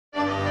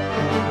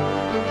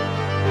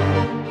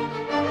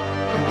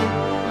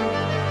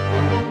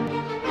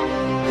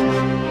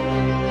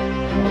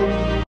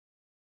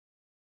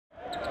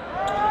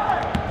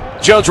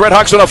Jones.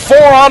 Redhawks with a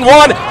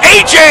 4-on-1.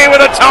 AJ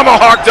with a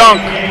tomahawk dunk.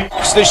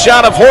 It's the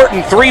shot of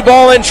Horton.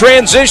 3-ball in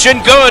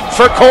transition. Good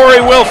for Corey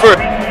Wilford.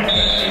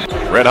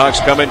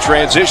 Redhawks come in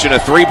transition. A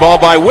 3-ball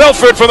by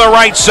Wilford from the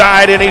right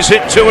side, and he's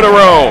hit 2 in a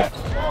row.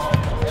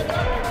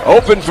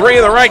 Open 3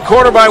 in the right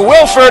corner by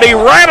Wilford. He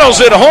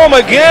rattles it home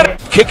again.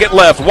 Kick it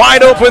left.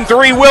 Wide open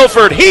 3,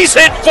 Wilford. He's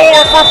hit 4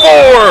 for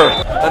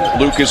 4. And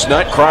Lucas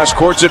Nutt cross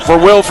courts it for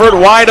Wilford.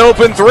 Wide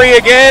open 3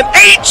 again.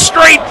 8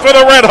 straight for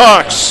the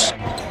Redhawks.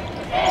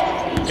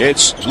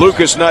 It's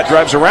Lucas Nutt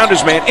drives around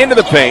his man into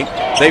the paint.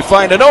 They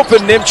find an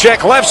open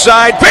Nimchek left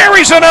side.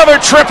 Buries another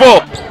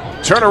triple.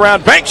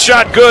 Turnaround bank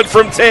shot good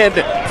from 10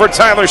 for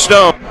Tyler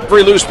Stone.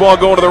 Free loose ball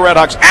going to the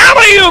Redhawks.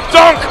 Alley-oop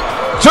dunk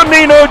to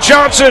Nino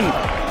Johnson.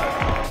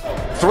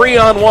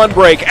 3-on-1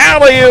 break.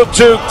 Alley-oop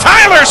to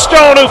Tyler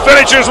Stone, who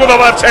finishes with a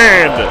left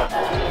hand.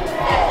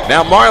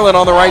 Now Marlin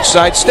on the right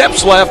side,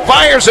 steps left,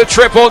 fires a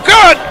triple.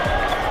 Good!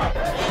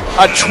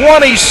 A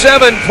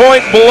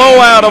 27-point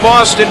blowout of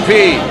Austin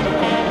Peay.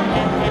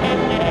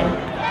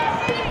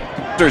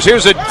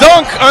 Here's a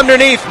dunk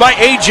underneath by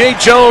A.J.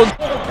 Jones.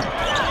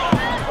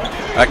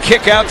 A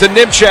kick out to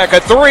Nimchek, a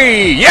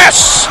 3.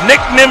 Yes! Nick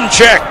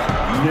Nimchek.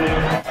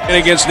 And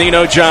against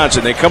Nino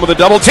Johnson. They come with a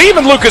double team,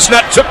 and Lucas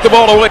Nutt took the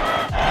ball away.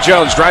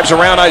 Jones drives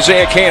around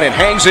Isaiah Cannon,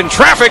 hangs in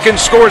traffic and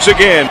scores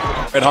again.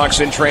 Redhawks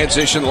in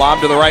transition,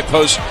 lob to the right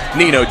post.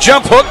 Nino,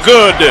 jump hook,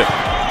 good.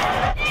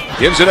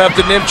 Gives it up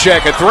to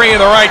Nimchek, a 3 in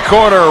the right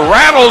corner,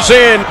 rattles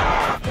in,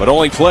 but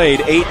only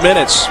played 8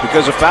 minutes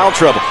because of foul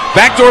trouble.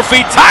 Backdoor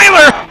feed,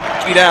 Tyler!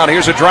 Down,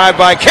 here's a drive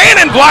by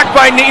Cannon, blocked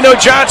by Nino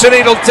Johnson.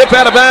 It'll tip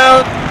out of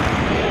bounds.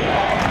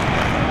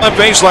 On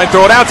baseline,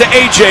 throw it out to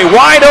AJ,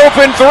 wide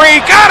open 3,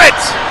 got it!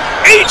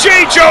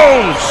 AJ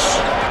Jones!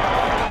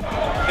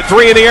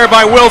 3 in the air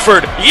by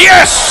Wilford.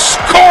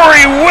 Yes!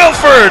 Corey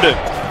Wilford!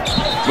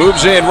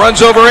 Moves in,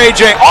 runs over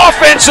AJ.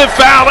 Offensive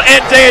foul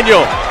at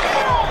Daniel.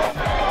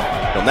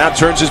 Now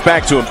turns his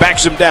back to him,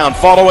 backs him down.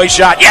 Fall away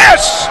shot.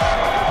 Yes!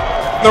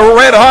 The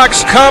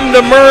Redhawks come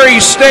to Murray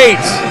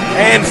State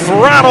and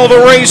throttle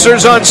the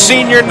Racers on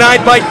senior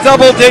night by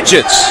double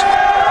digits.